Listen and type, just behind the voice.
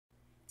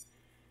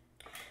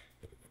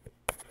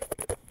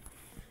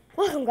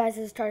Welcome guys,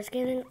 this is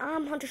Tarscan and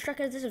I'm Hunter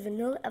Striker. This is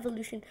Vanilla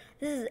Evolution.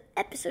 This is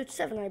episode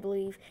 7 I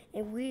believe.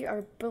 And we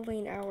are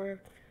building our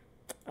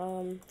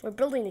we're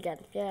building again.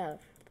 Yeah.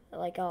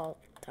 Like all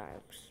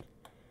times.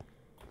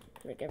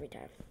 Like every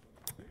time.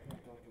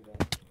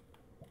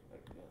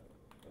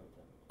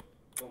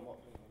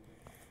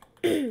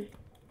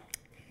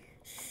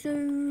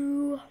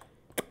 So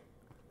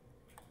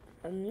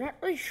I'm not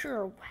really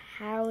sure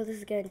how this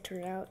is gonna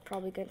turn out.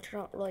 Probably gonna turn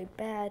out really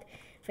bad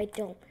if I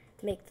don't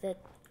make the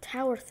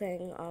tower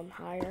thing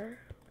higher.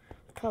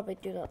 Probably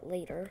do that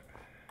later.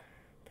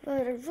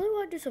 But I really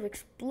want to do some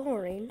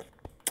exploring,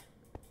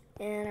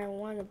 and I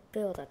want to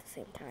build at the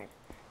same time.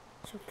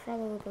 So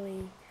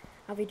probably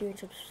I'll be doing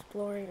some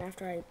exploring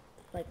after I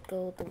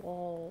build the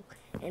wall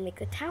and make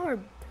the tower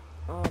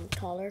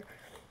taller.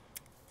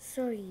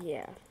 So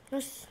yeah,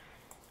 let's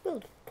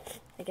build,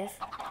 I guess.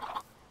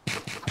 I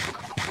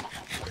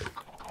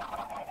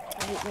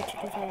hate my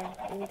chicken farm,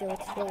 even though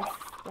it's really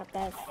not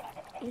bad.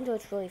 Even though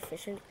it's really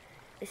efficient,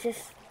 it's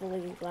just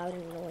really loud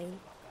and annoying.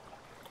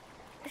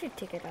 I should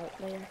take it out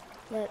later,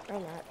 but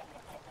I'm not.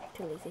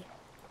 Too lazy.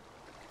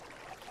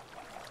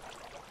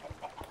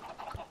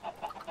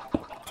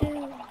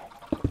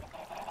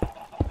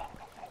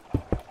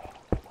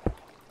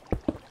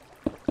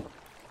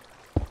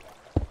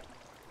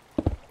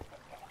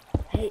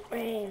 I hate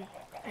rain.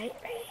 I hate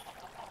rain.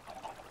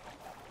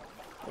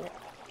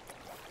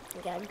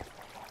 Again.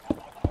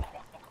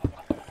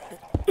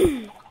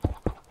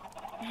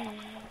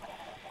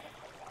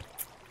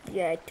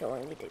 Yeah, I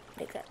totally need to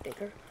make that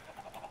bigger.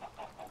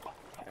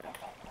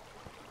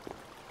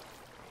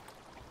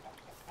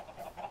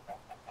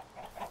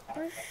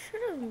 I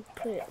should have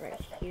put it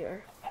right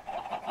here.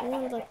 It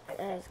won't look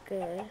as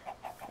good.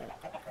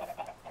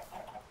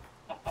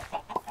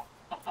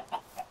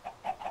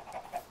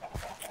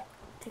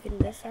 Taking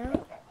this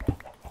out.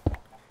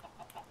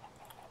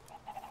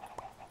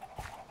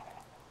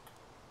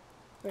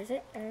 Where is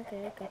it?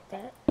 Okay, I got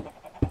that.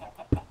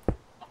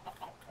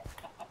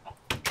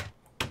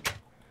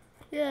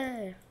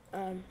 Yay!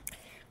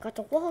 Got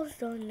the walls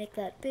done, make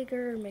that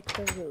bigger, make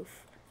the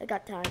roof. I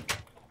got time.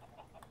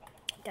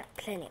 Got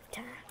plenty of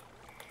time.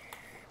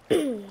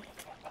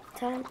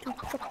 Time to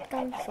chop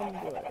down some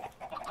wood.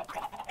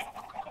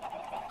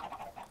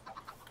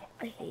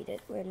 I hate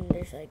it when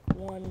there's like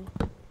one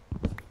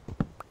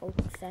oak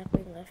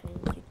sapling left and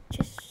you're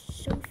just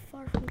so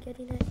far from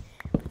getting it,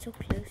 but so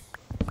close.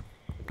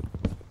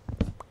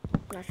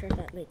 Not sure if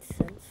that made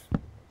sense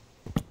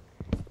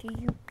to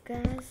you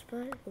guys,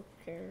 but who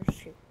cares?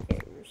 Who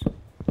cares?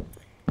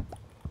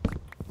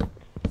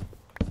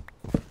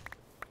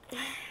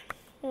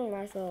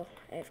 Might as well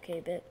AFK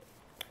a bit.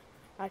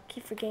 I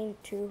keep forgetting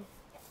to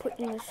put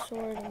in the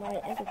sword in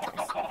my ender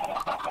chest.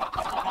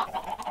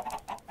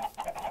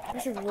 I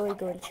should really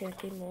go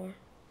enchanting more.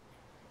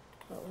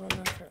 Well,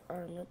 not for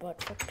armor,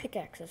 but for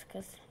pickaxes,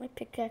 because my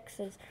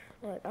pickaxes,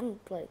 I'm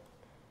like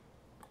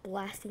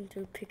blasting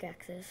through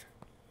pickaxes.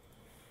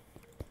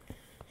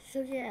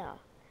 So yeah,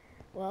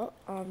 well,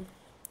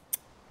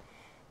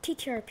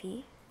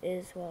 TTRP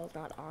is, well,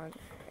 not on,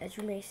 as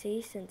you may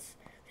see, since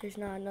there's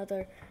not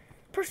another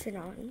person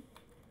on.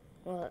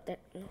 Well,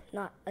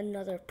 not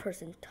another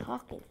person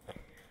talking.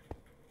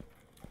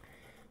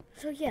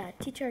 So yeah,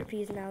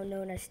 TTRP is now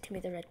known as Timmy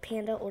the Red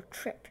Panda or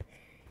Trip.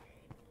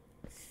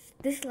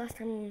 This is the last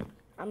time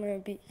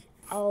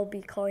I'll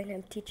be calling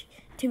him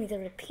Timmy the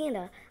Red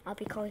Panda. I'll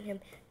be calling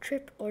him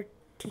Trip or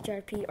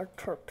TTRP or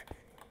Terp.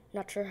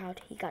 Not sure how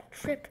he got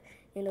Trip.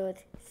 You know,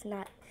 it's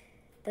not,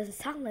 doesn't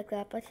sound like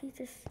that, but he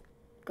just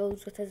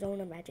goes with his own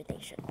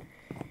imagination.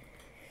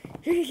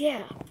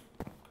 Yeah.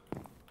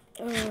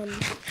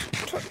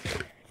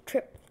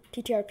 Trip,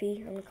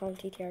 TTRP, I'm gonna call him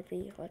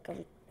TTRP,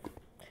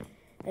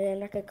 and I'm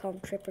not gonna call him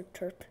Trip or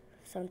Terp,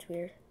 sounds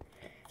weird.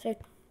 So,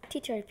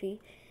 TTRP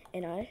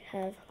and I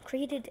have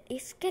created a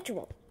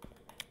schedule.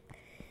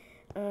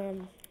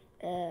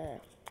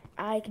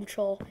 I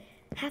control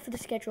half of the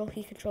schedule,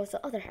 he controls the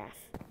other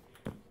half.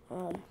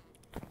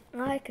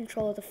 I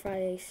control the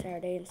Friday,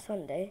 Saturday, and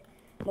Sunday,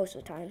 most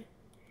of the time.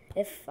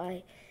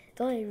 The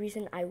only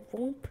reason I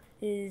won't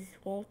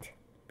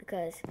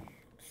because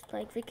it's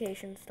like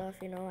vacation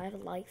stuff, you know, I have a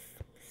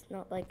life. It's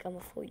not like I'm a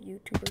full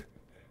YouTuber.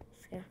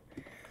 So, yeah.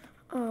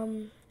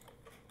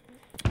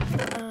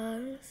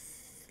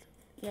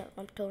 Yeah,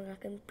 I'm totally not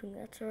gonna bring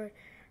that sword.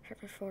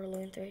 Sharpen 4,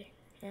 low 3.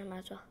 Yeah,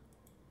 might as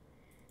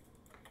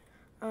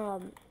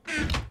well.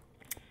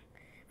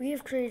 We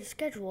have created a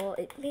schedule.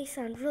 It may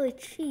sound really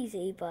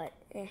cheesy, but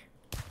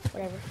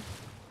whatever.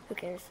 Who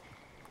cares?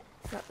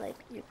 It's not like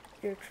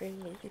you're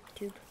creating a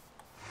YouTube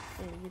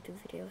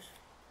videos.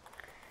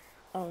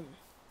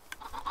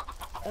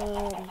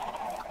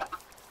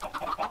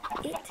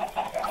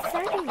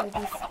 Friday will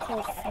be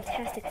called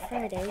Fantastic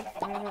Friday.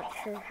 I'm not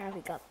sure how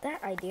he got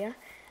that idea.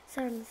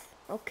 Sounds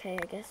okay,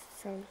 I guess.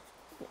 Sounds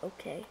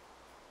okay.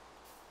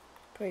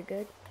 Pretty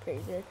good.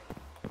 Pretty good.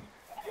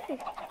 Hey,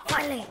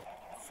 finally!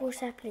 4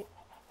 sapling.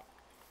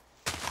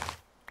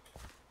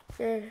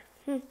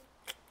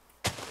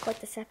 Quite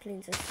the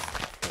saplings this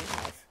thing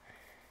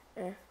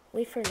has.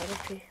 Wait for another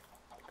tree.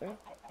 go.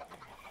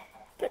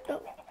 But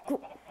no,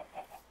 go.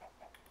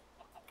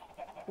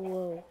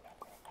 Whoa.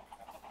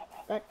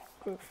 That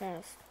grew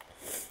fast.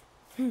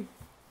 I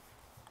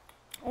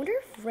wonder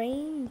if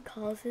rain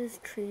causes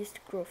trees to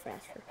grow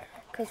faster.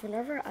 Because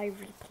whenever I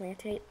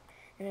replant it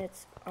and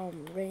it's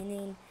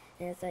raining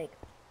and it's like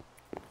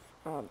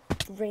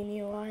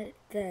raining a lot,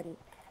 then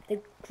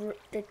the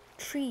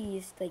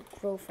trees like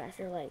grow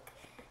faster. Like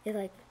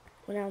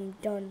when I'm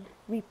done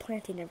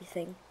replanting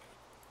everything,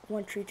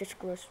 one tree just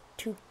grows,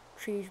 two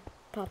trees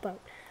pop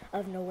out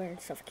of nowhere and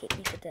suffocate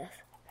me to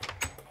death.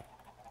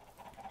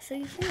 So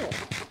yeah.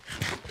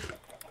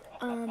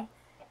 I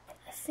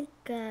think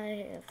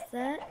I have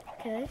that.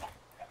 Okay.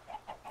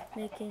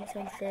 Making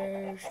some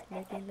stairs,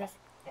 making the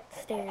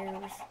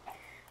stairs.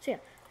 So yeah,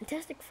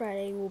 Fantastic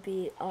Friday will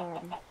be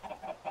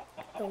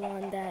the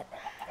one that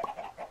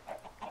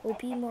will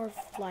be more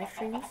live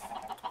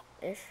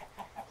streams-ish.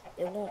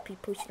 It won't be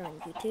posted on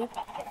YouTube.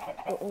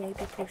 It will only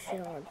be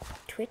posted on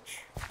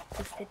Twitch.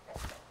 Posted.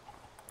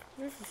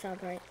 Does this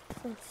sound right?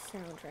 Doesn't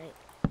sound right.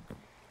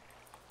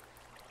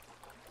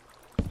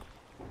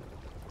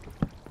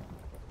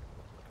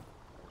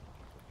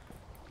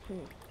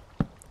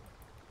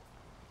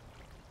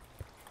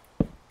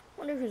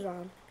 Wonder who's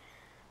on.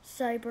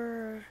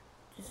 Cyber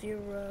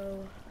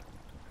Zero.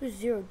 Who's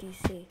Zero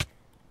DC?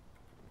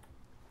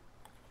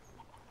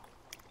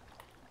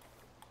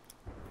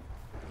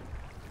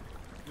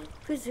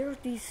 Who's Zero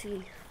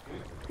DC?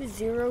 Who's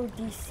Zero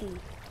DC?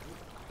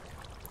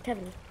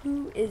 Kevin,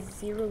 who is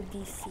Zero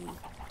DC?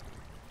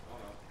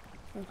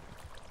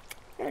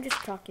 I'm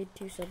just talking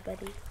to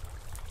somebody.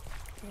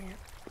 Yeah.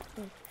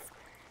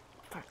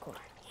 Parkour.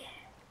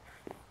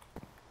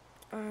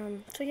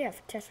 So yeah,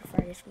 Fantastic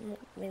Friday is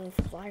mainly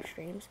for live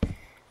streams.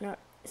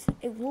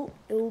 It won't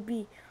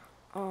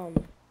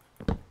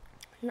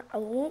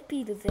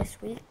be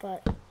this week,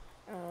 but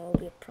it'll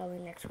be probably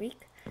next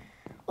week.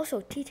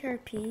 Also,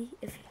 TTRP,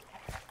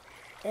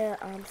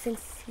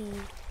 since he,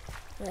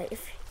 like,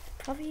 if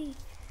probably,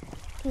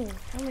 how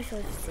am I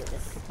supposed to say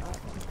this?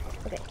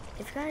 Okay,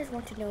 if you guys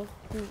want to know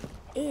who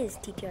is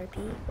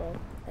TTRP, well,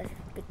 that's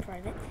a bit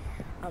private,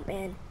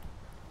 and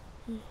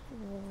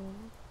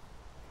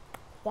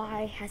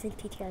why hasn't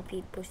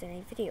TTRP posted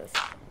any videos?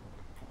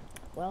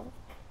 Well,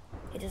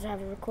 he doesn't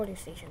have a recording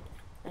station.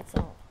 That's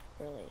all,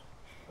 really.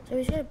 So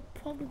he's gonna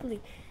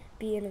probably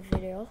be in a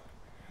video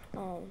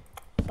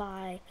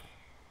by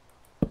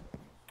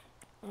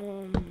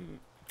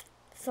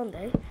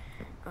Sunday.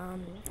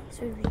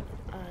 So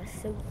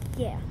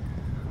yeah.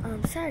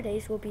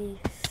 Saturdays will be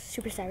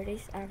Super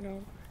Saturdays. I don't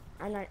know.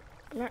 I'm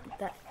not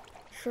that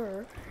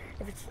sure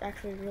if it's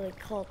actually really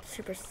called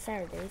Super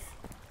Saturdays.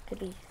 Could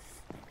be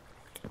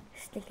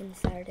Stinking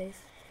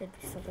Saturdays. Could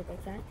be something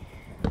like that.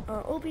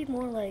 It'll be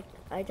more like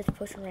I just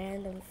post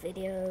random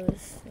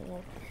videos. You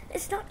know,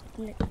 it's not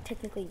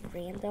technically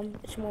random.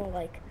 It's more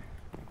like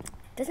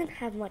doesn't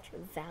have much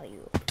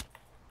value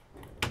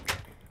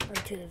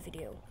to the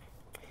video.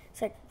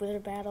 It's like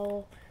wizard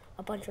battle,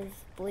 a bunch of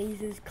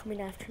blazes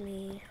coming after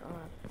me,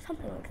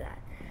 something like that.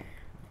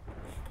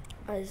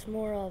 It's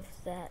more of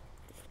that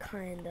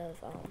kind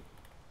of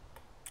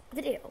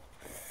video.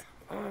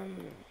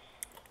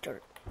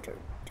 Dirt.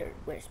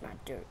 Where's my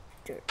dirt?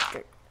 So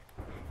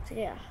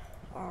yeah.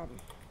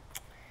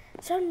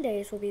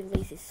 Sundays will be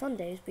lazy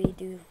Sundays.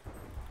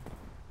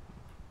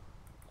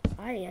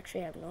 I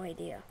actually have no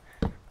idea.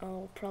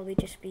 I'll probably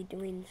just be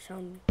doing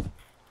some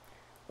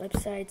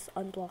websites,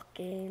 unblock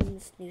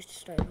games, news to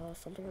start off,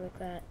 something like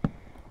that.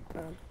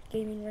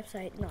 Gaming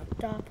website, not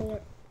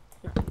Doppler,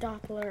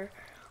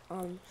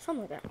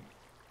 something like that.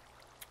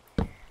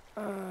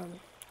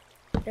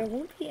 There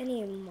won't be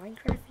any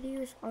Minecraft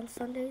videos on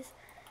Sundays.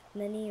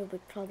 Many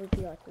would probably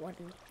be like 1,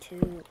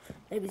 2,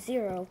 maybe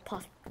 0,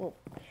 possible,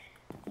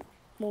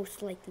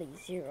 most likely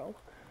 0.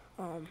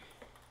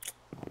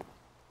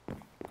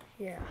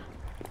 Yeah.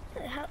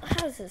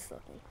 How's this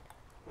looking?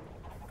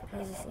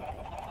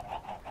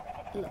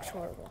 It looks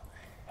horrible.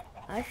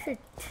 I should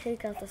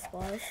take out this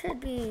wall. It should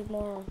be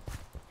more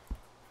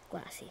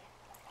glassy.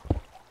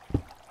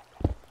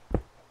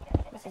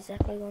 That's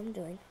exactly what I'm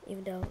doing,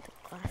 even though the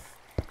glass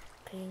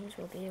panes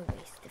will be a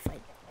waste if I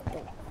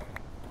don't.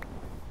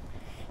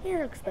 Yeah,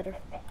 it looks better.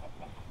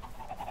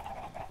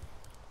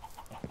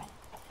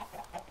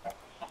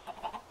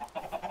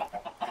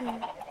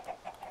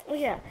 Oh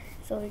yeah,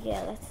 so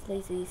yeah, that's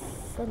lazy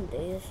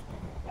Sundays.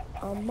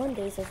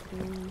 Mondays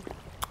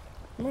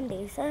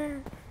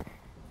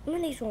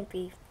won't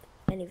be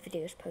any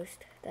videos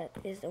post. That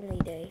is the only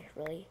day,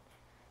 really,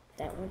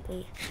 that won't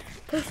be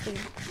posting.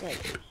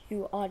 Like,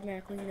 you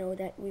automatically know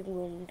that we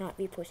will not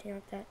be posting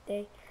on that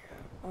day.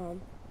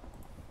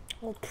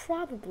 Well,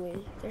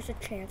 probably, there's a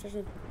chance,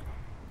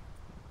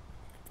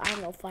 I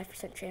don't know,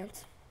 5%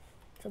 chance.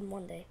 It's a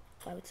Monday.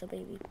 Why would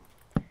somebody be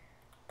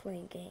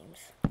playing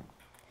games?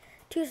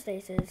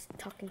 Tuesdays is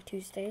Talking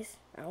Tuesdays.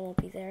 I won't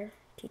be there.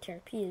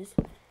 TTRP is.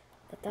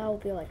 But that will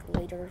be like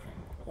later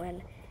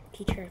when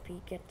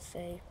TTRP gets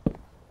a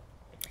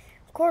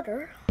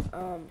quarter.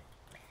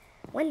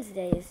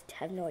 Wednesdays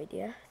have no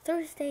idea.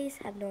 Thursdays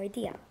have no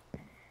idea.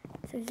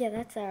 So yeah,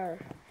 that's our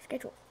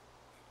schedule.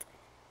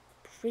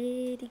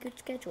 Pretty good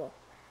schedule.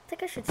 I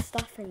think I should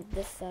start from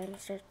this side and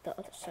start the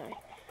other side.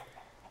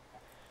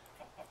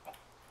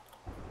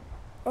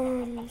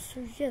 So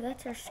yeah,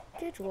 that's our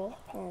schedule.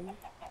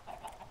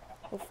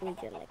 Hopefully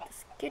you like the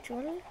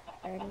schedule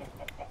and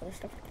other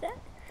stuff like that.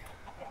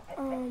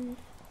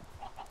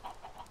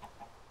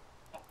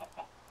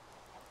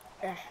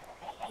 I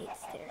hate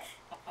stairs.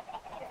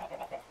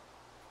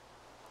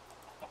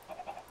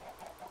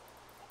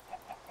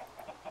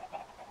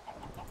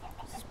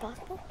 Is this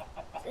possible?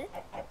 Is it?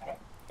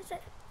 Is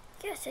it?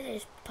 Yes, it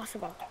is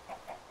possible.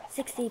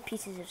 60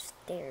 pieces of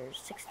stairs.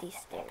 60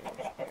 stairs.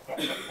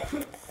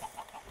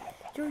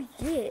 So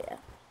yeah.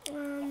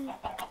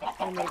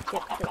 I'm gonna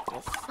get to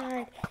the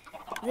side.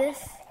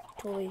 This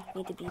totally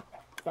need to be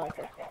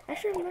larger.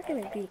 Actually, I'm not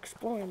gonna be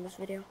exploring this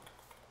video.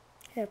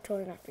 Yeah, I'm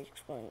totally not be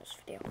exploring this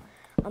video.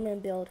 I'm gonna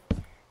build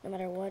no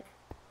matter what.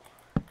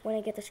 When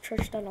I get this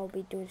church done, I'll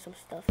be doing some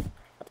stuff,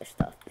 other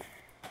stuff.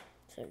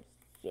 So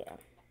yeah.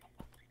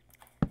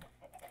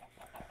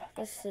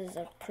 This is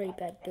a pretty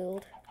bad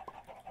build.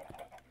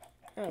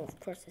 Oh, of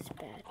course it's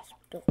bad. It's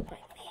built by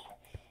me.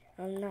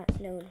 I'm not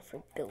known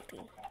for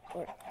building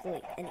or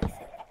really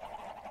anything.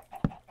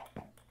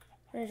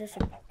 I'm just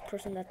a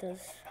person that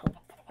does help.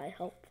 I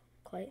help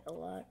quite a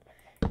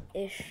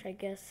lot-ish, I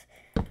guess.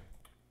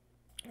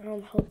 I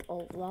don't help a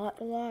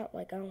lot.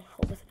 Like, I don't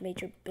help with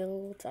major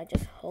builds. I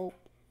just help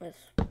with,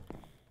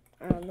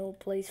 I don't know,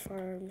 blaze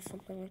farms,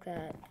 something like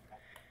that.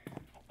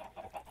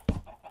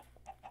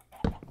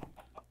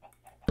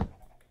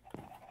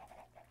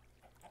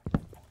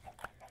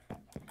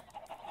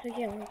 So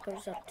yeah, when it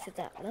goes up to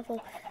that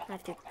level, I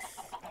have to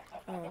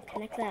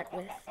connect that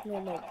with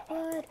normal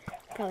wood.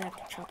 Probably have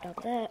to chop down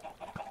that.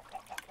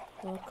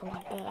 Welcome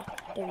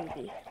back,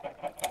 WB.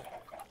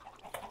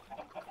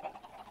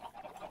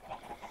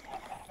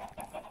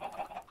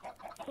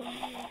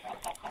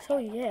 So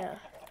yeah,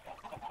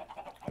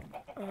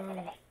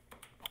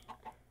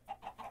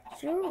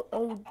 0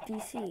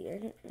 ODC. I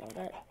didn't know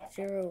that.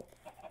 0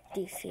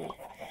 DC.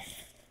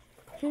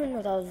 I didn't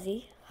know that was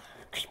Z.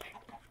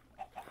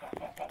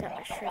 Got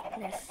my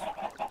sharpness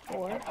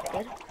 4.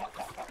 Good.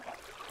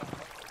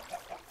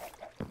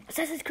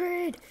 Assassin's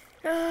Creed!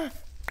 Ah!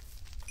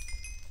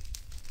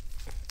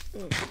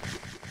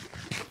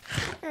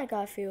 I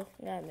got a few.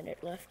 Got a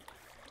minute left.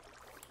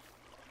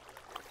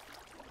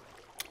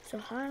 So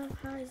how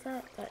high is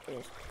that? That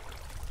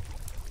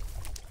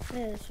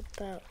is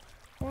about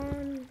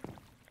 1,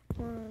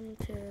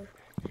 2,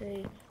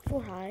 3,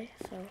 4 high.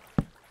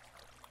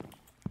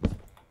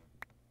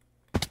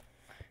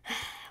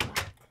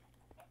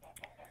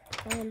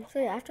 So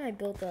yeah, after I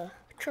build the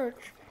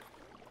church,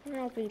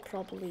 I'll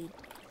probably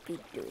be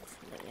doing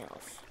something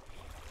else.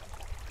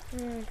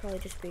 I'll probably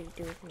just be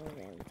doing more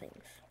random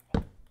things.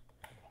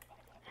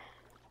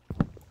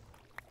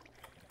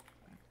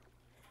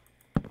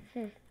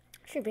 I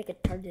should make a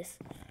TARDIS.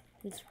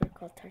 It's what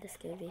called TARDIS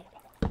KV.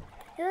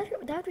 Yeah,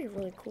 that'd be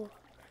really cool,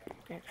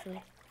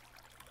 actually.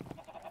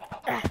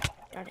 Ah,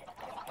 darn it.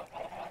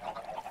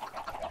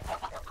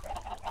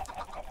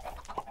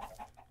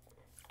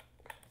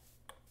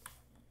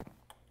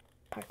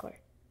 Parkour.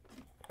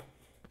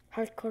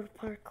 Hardcore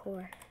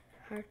parkour.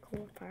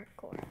 Hardcore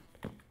parkour.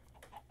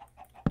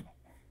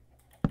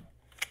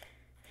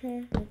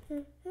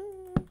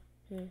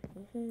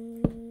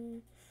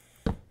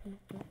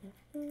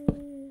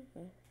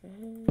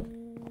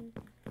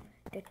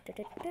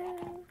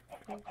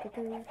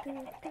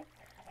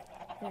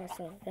 Yeah,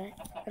 so that,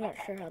 I'm not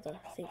sure how the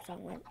theme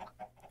song went.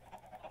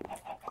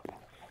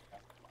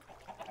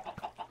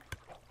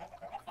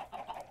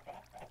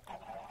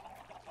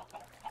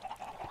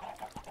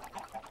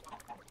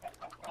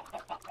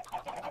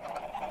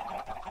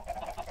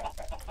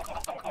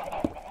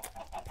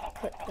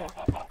 Put the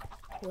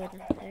wood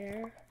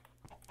there.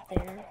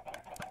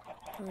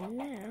 And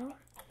now,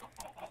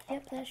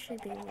 yep, that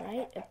should be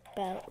right,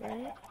 about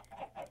right.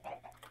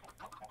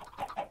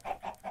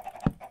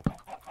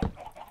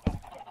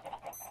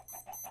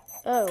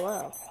 Oh,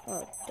 wow.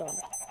 Oh, done.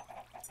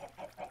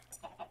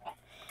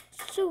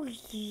 So,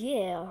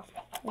 yeah.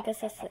 I guess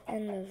that's the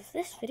end of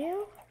this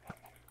video.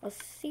 I'll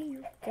see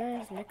you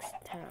guys next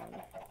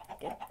time.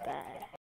 Goodbye.